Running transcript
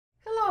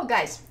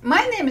guys,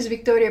 my name is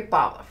Victoria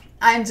Pavlov.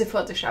 I'm the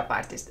Photoshop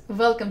artist.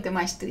 Welcome to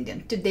my studio.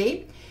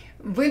 Today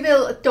we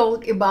will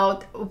talk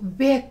about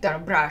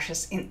vector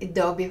brushes in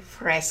Adobe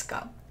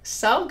Fresco.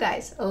 So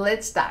guys,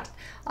 let's start.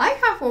 I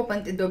have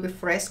opened Adobe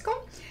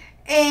Fresco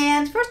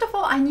and first of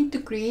all I need to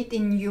create a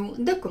new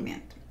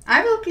document.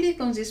 I will click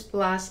on this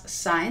plus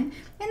sign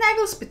and I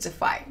will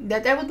specify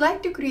that I would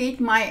like to create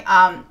my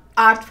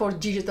art for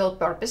digital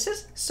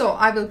purposes. So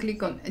I will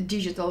click on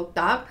digital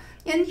tab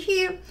and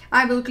here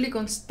I will click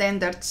on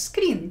standard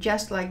screen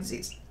just like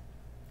this.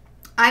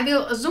 I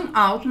will zoom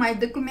out my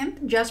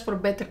document just for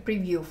better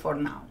preview for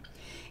now.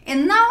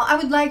 And now I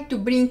would like to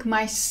bring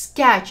my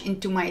sketch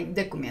into my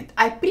document.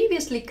 I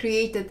previously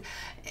created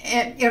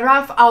a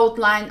rough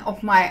outline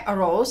of my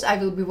rows I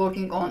will be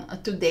working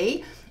on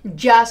today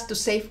just to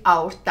save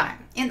our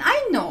time. And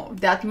I know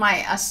that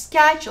my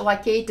sketch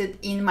located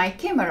in my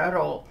camera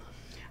roll.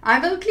 I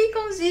will click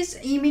on this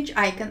image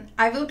icon.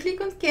 I will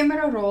click on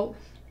camera roll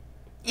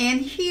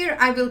and here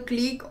I will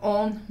click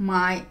on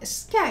my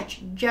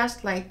sketch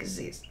just like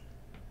this.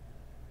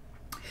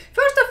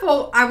 First of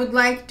all, I would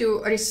like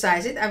to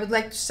resize it. I would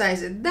like to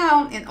size it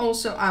down and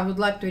also I would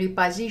like to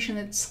reposition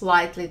it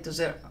slightly to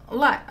the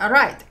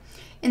right.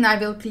 And I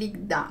will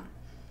click done.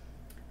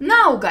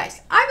 Now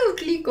guys, I will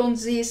click on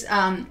this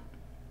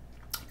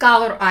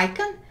color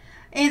icon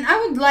and I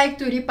would like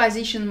to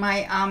reposition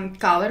my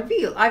color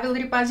wheel. I will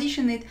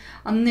reposition it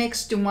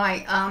next to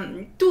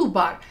my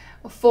toolbar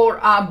for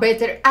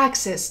better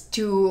access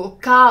to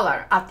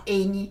color at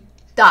any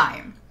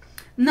time.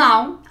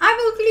 Now I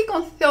will click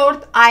on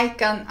third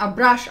icon, a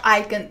brush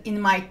icon in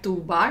my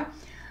toolbar.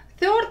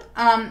 Third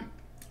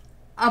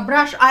a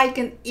brush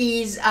icon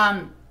is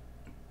a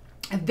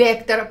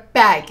vector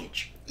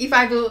package. If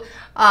I will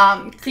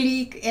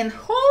click and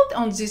hold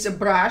on this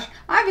brush,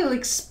 I will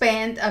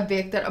expand a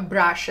vector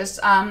brushes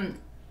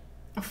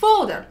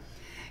folder.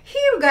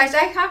 Here guys,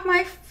 I have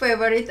my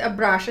favorite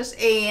brushes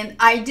and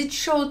I did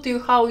show to you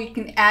how you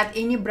can add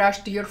any brush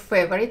to your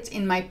favorites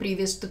in my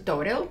previous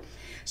tutorial.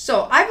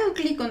 So I will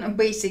click on a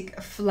basic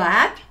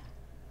flat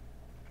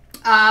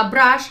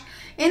brush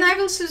and I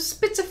will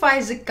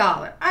specify the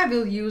color. I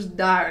will use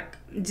dark,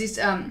 this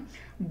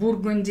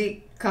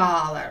burgundy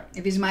color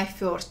with my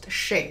first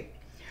shape.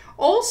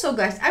 Also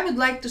guys, I would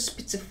like to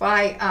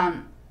specify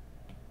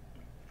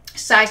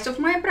size of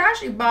my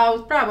brush,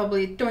 about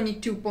probably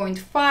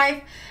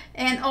 22.5,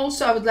 and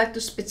also I would like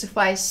to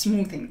specify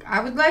smoothing. I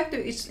would like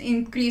to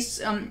increase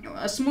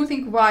a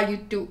smoothing value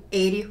to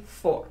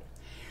 84.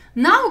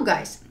 Now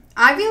guys,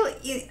 I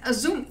will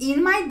zoom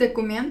in my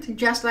document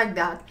just like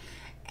that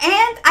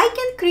and I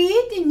can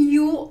create a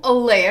new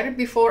layer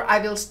before I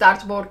will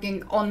start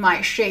working on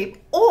my shape,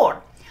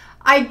 or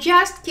I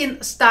just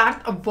can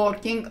start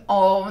working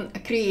on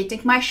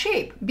creating my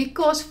shape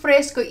because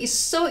Fresco is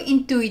so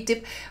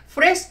intuitive.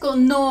 Fresco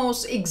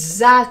knows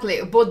exactly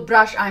what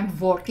brush I'm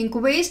working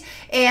with,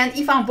 and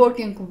if I'm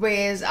working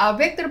with a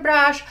vector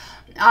brush,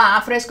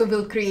 Fresco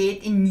will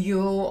create a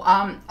new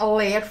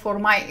layer for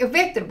my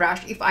vector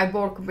brush. If I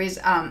work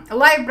with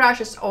live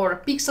brushes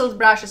or pixel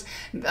brushes,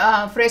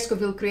 Fresco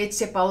will create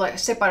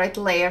separate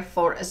layer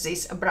for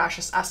these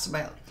brushes as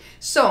well.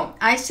 So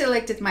I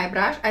selected my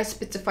brush, I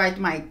specified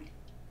my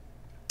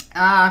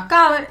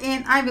color,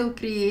 and I will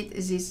create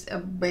this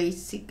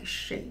basic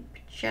shape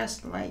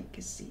just like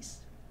this.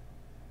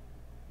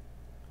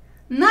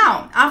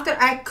 Now, after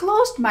I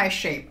closed my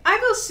shape, I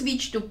will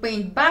switch to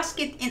paint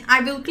basket and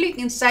I will click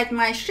inside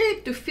my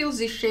shape to fill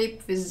the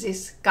shape with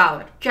this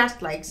color,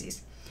 just like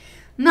this.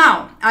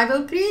 Now, I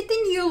will create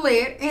a new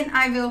layer and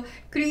I will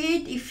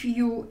create a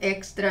few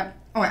extra,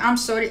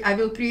 I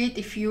will create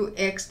a few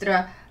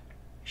extra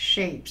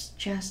shapes,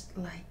 just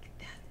like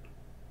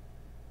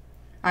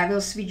I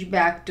will switch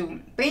back to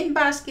paint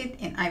basket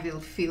and I will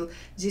fill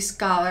this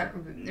color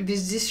with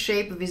this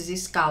shape with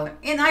this color,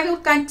 and I will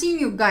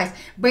continue guys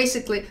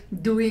basically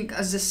doing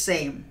the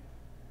same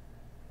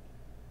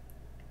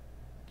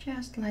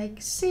just like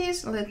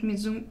this. Let me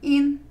zoom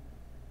in.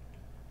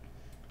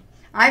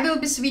 I will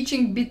be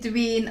switching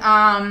between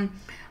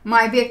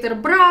my vector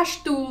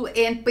brush tool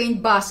and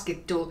paint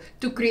basket tool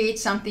to create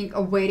something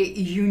very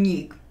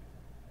unique,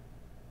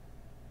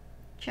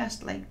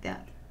 just like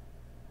that.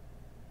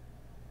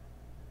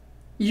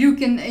 You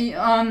can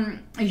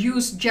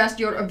use just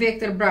your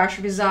vector brush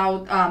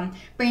without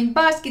paint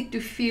basket to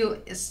fill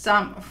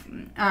some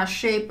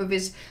shape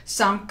with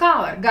some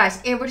color. Guys,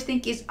 everything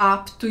is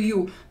up to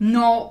you.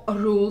 No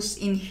rules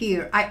in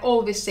here. I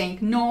always saying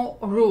no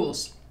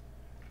rules.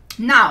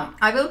 Now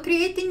I will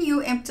create a new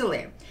empty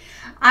layer.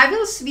 I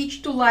will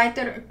switch to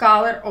lighter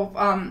color of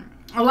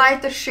a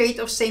lighter shade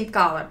of same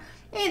color,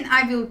 and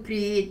I will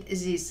create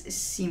this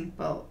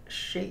simple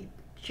shape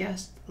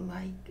just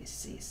like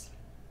this.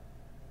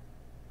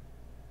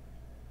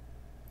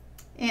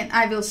 And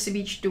I will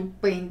switch to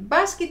paint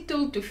basket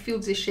tool to fill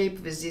the shape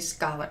with this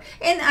color,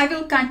 and I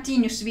will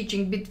continue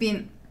switching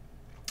between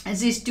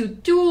these two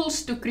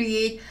tools to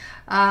create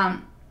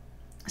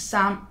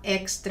some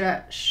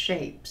extra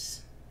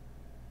shapes.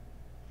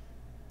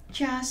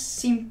 just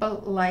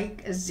simple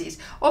like this.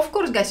 Of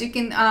course, guys, you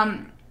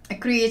can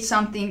create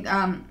something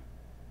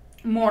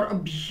more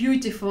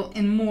beautiful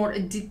and more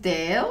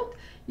detailed.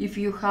 If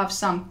you have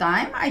some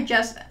time, I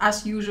just,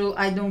 as usual,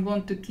 I don't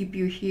want to keep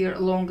you here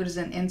longer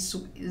than this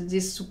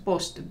is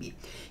supposed to be,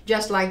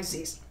 just like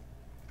this.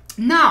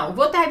 Now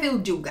what I will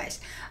do,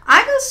 guys,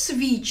 I will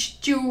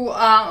switch to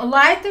a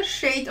lighter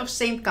shade of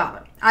same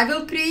color. I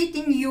will create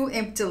a new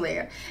empty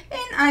layer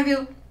and I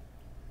will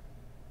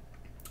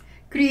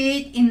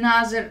create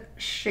another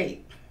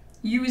shape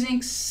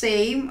using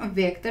same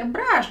vector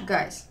brush,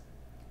 guys.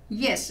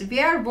 Yes, we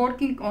are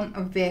working on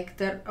a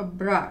vector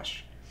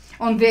brush,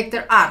 on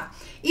vector art.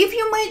 If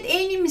you made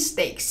any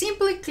mistake,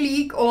 simply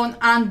click on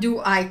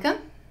undo icon,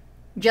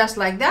 just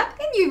like that,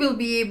 and you will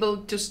be able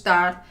to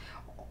start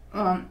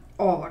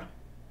over.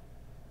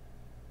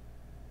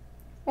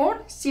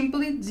 Or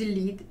simply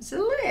delete the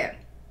layer.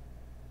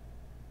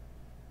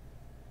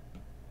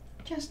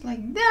 Just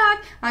like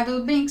that. I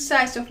will bring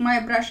size of my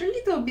brush a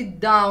little bit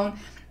down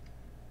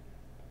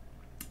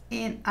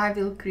and I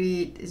will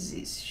create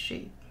this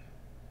shape.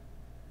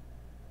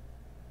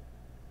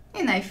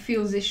 And I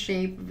fill the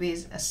shape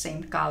with the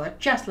same color,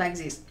 just like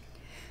this.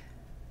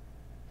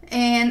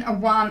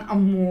 And one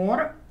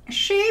more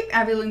shape,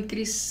 I will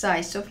increase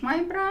size of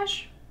my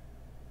brush.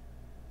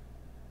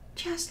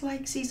 Just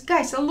like this.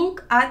 Guys,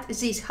 look at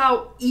this.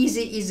 How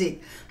easy is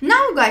it?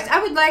 Now, guys,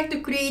 I would like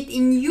to create a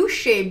new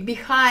shape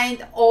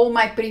behind all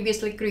my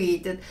previously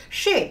created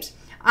shapes.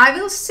 I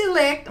will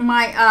select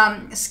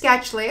my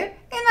sketch layer and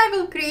I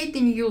will create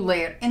a new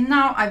layer. And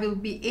now I will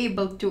be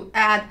able to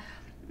add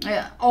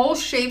all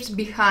shapes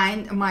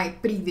behind my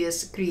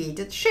previous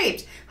created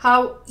shapes.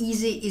 How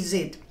easy is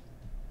it?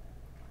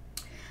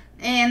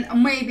 And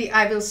maybe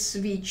I will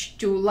switch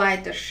to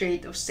lighter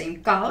shade of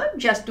same color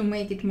just to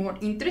make it more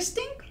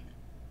interesting.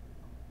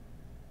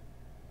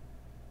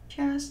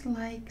 Just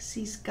like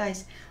this,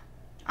 guys.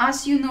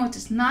 As you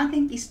notice,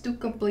 nothing is too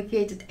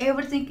complicated.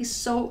 Everything is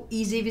so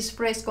easy with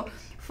Fresco.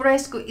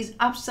 Fresco is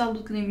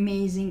absolutely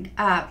amazing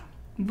app.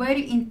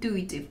 Very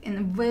intuitive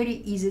and very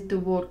easy to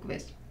work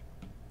with.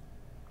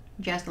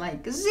 Just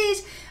like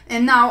this.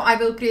 And now I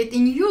will create a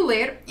new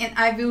layer and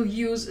I will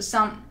use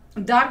some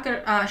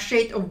darker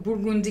shade of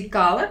burgundy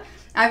color.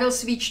 I will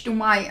switch to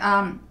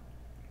my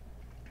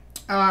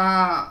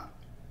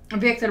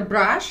vector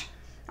brush.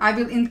 I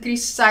will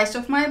increase size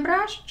of my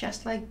brush,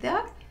 just like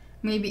that.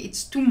 Maybe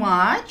it's too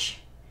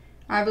much.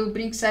 I will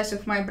bring size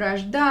of my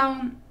brush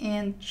down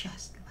and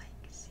just like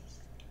this.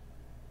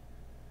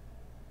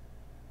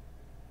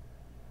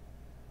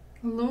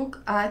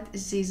 Look at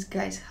this,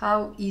 guys.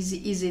 How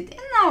easy is it?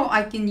 And now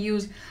I can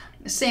use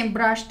the same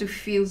brush to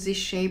fill this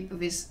shape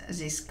with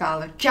this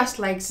color, just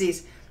like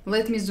this.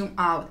 Let me zoom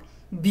out.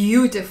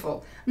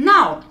 Beautiful.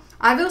 Now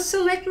I will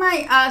select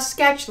my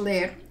sketch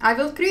layer. I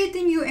will create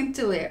a new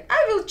empty layer.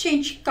 I will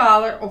change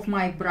color of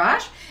my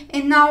brush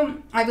and now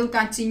I will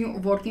continue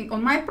working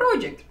on my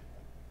project.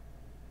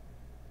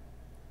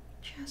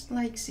 Just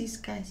like this,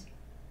 guys.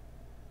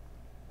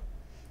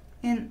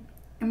 And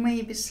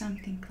maybe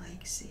something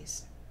like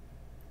this.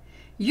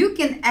 You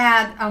can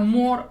add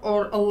more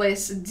or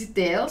less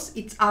details.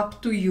 It's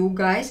up to you,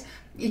 guys.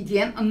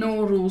 Again,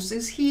 no rules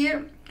is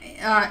here.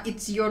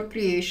 It's your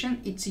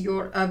creation, it's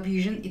your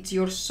vision, it's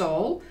your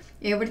soul.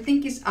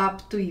 Everything is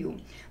up to you.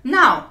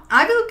 Now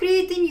I will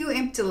create a new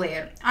empty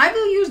layer. I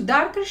will use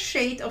darker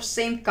shade of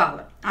same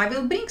color. I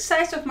will bring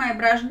size of my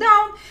brush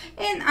down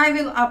and I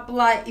will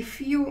apply a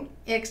few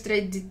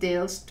extra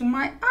details to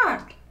my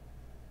art.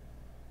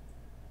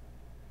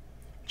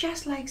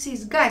 Just like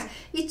this, guys.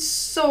 It's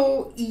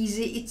so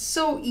easy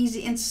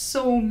and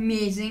so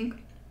amazing.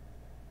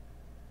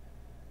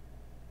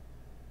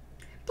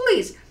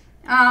 Please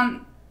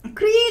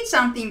create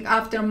something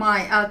after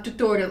my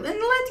tutorial and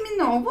let me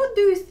know what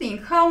do you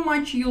think, how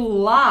much you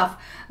love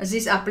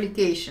this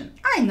application.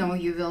 I know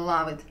you will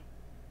love it.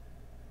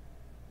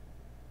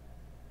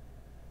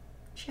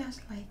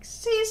 Just like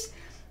this,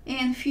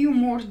 and few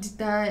more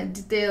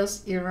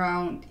details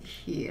around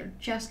here,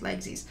 just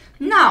like this.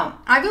 Now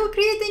I will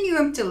create a new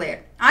empty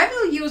layer. I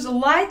will use a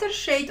lighter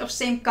shade of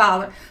same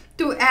color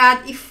to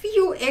add a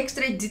few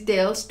extra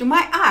details to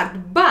my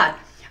art, but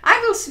I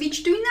will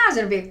switch to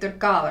another vector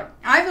color.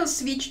 I will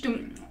switch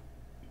to,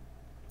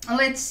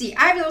 let's see,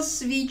 I will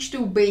switch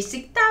to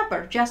basic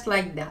topper, just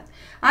like that.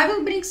 I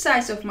will bring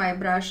size of my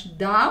brush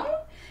down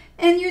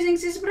and using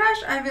this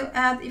brush I will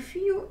add a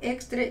few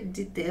extra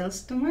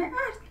details to my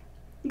art.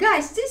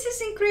 Guys, this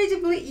is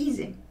incredibly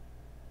easy.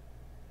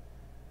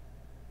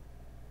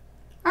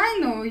 I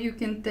know you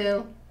can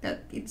tell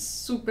that it's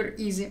super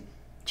easy.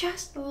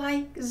 Just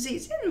like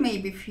this, and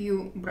maybe a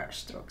few brush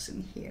strokes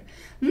in here.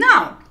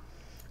 Now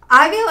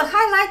I will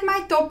highlight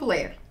my top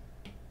layer.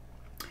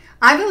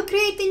 I will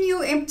create a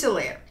new empty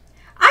layer.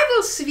 I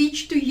will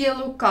switch to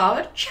yellow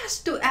color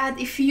just to add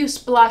a few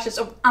splashes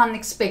of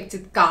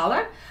unexpected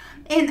color.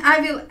 And I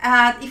will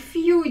add a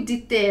few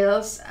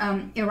details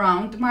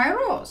around my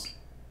rose.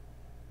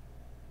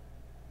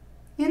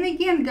 And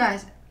again,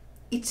 guys,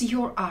 it's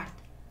your art.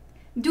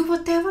 Do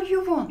whatever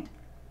you want.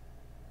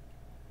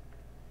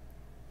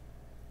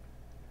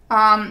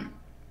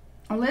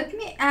 let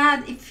me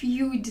add a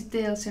few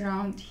details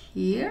around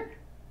here,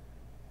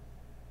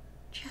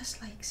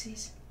 just like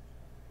this.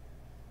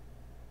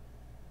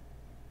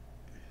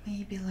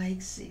 Maybe like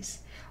this.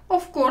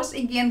 Of course,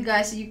 again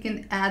guys, you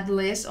can add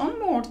less or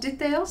more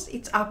details,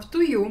 it's up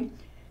to you.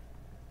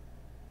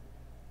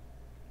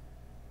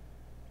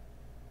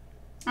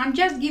 I'm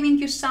just giving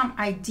you some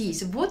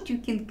ideas of what you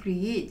can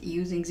create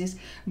using this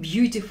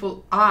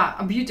beautiful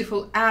app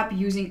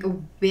using a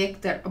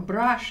vector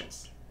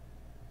brushes.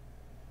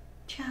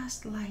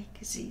 Just like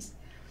this.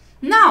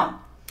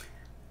 Now,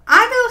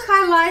 I will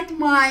highlight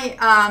my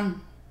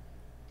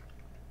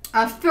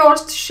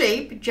first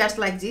shape, just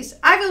like this.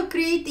 I will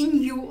create a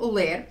new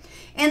layer.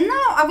 And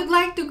now I would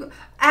like to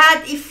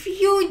add a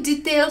few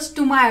details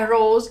to my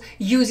rose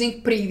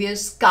using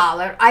previous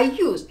color I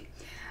used.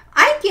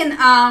 I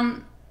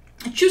can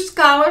choose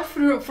color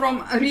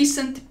from a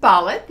recent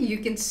palette, you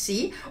can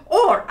see,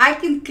 or I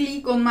can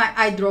click on my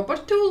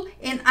eyedropper tool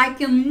and I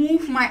can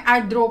move my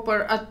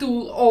eyedropper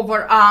tool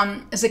over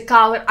the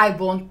color I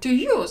want to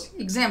use.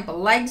 Example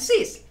like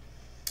this.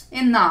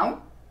 And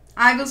now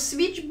I will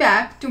switch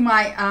back to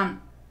my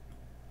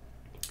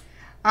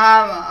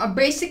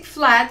basic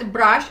flat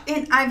brush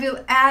and I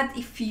will add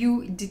a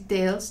few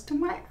details to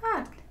my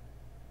art.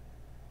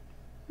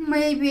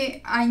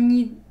 Maybe I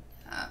need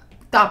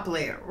top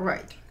layer,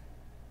 right?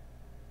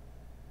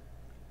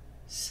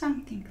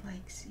 Something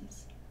like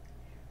this.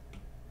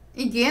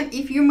 Again,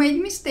 if you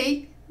made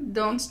mistake,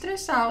 don't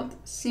stress out,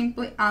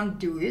 simply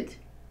undo it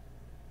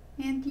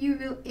and you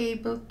will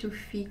able to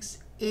fix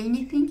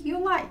anything you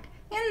like.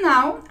 And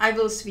now I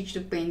will switch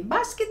to paint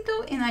basket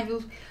tool and I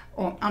will,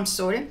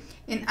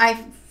 and I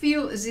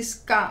fill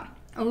this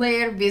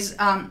layer with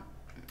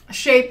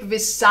shape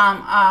with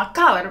some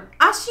color.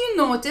 As you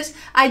notice,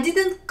 I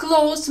didn't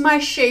close my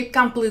shape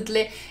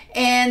completely,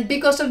 and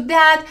because of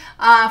that,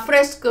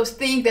 Fresco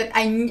think that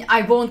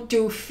I want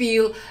to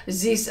fill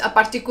this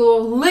particular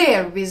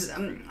layer with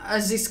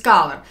this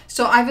color.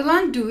 So I will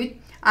undo it.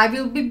 I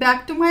will be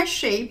back to my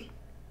shape.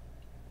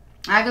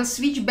 I will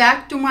switch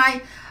back to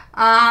my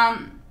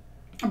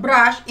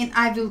brush and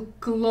I will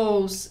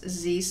close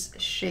this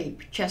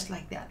shape just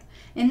like that.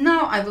 And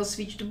now I will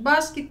switch to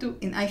basket tool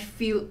and I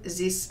fill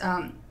this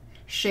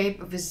shape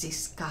with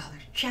this color,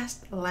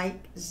 just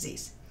like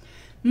this.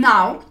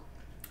 Now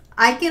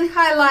I can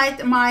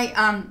highlight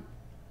my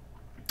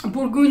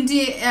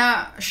burgundy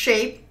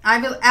shape. I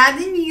will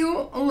add a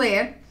new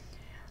layer.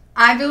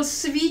 I will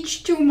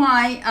switch to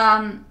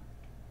my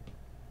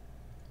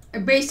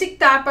basic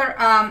topper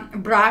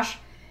brush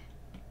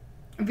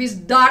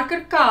with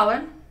darker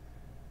color,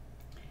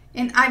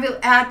 and I will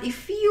add a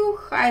few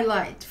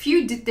highlights,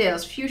 few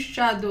details, few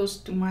shadows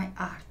to my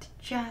art,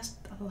 just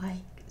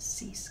like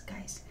this,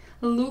 guys.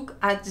 Look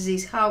at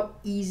this, how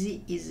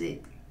easy is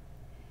it?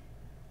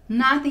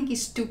 Nothing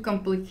is too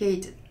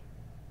complicated.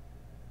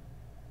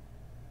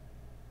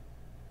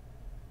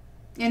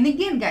 And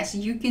again, guys,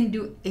 you can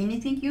do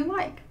anything you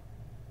like.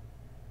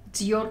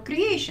 It's your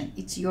creation,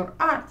 it's your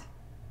art.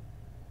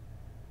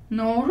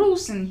 No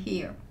rules in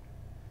here.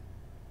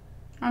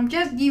 I'm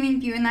just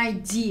giving you an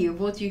idea of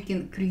what you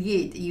can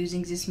create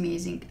using this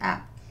amazing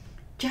app.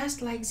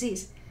 Just like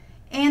this.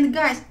 And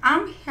guys,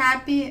 I'm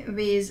happy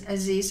with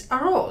this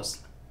rose.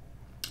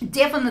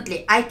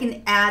 Definitely I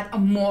can add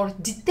more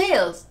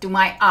details to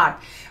my art,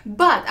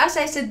 but as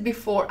I said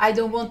before, I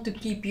don't want to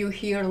keep you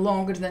here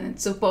longer than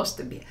it's supposed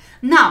to be.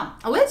 Now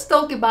let's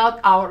talk about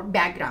our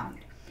background.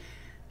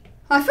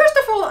 First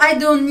of all, I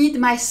don't need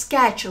my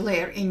sketch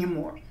layer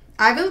anymore.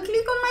 I will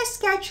click on my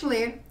sketch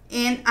layer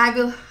and I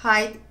will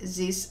hide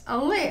this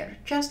layer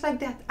just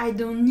like that. I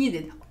don't need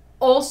it.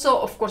 Also,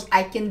 of course,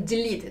 I can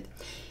delete it.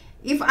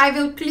 If I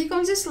will click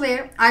on this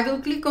layer, I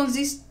will click on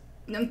these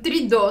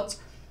three dots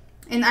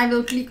and I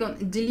will click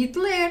on delete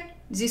layer.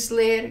 This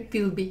layer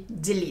will be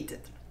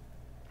deleted.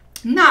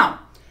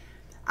 Now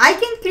I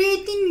can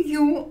create a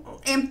new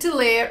empty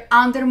layer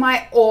under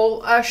my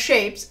all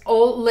shapes,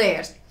 all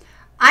layers.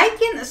 I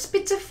can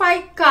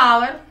specify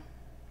color.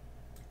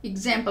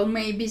 Example,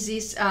 maybe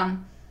this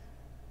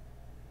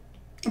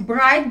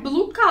bright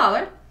blue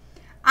color.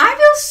 I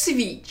will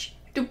switch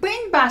to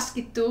paint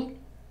basket tool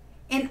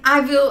and I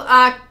will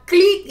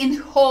click and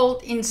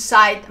hold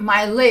inside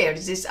my layer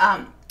this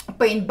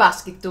paint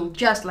basket tool,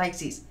 just like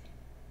this.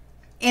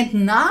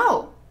 And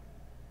now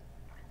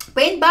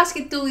paint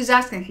basket tool is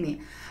asking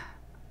me,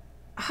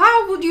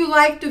 how would you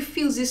like to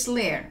fill this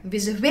layer,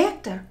 with a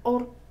vector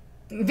or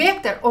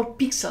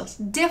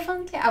pixels?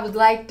 Definitely I would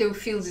like to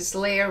fill this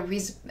layer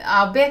with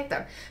a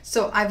vector,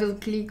 so I will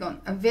click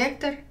on a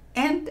vector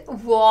and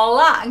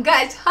voila,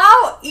 guys,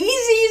 how easy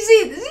is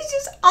it? This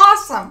is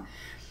awesome.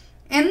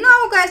 And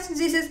now guys,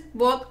 this is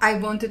what I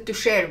wanted to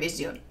share with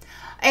you.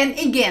 And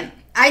again,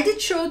 I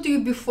did show to you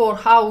before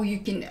how you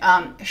can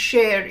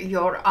share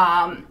your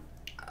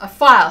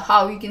file,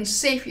 how you can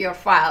save your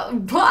file,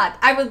 but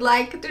I would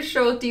like to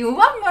show to you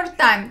one more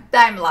time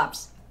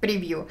time-lapse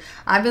preview.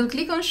 I will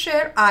click on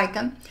share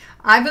icon.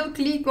 I will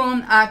click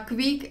on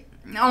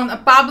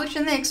publish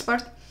and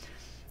export,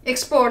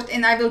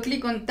 and I will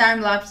click on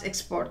time-lapse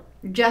export.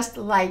 just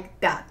like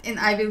that, and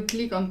I will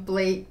click on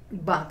play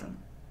button.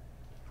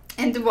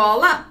 And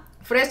voila!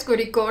 Fresco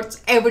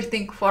records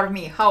everything for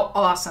me. How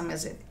awesome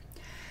is it?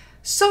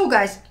 So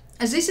guys,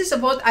 this is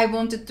what I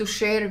wanted to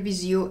share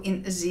with you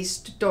in this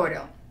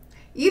tutorial.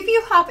 If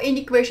you have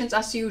any questions,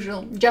 as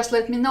usual, just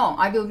let me know.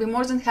 I will be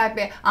more than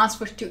happy to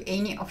answer to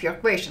any of your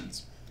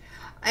questions.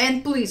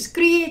 And please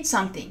create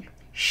something,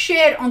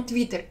 share on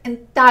Twitter,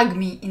 and tag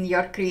me in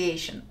your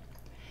creation.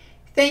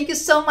 Thank you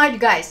so much,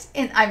 guys,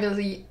 and I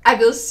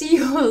will see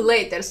you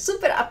later.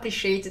 Super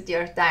appreciated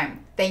your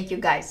time. Thank you,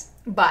 guys.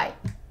 Bye.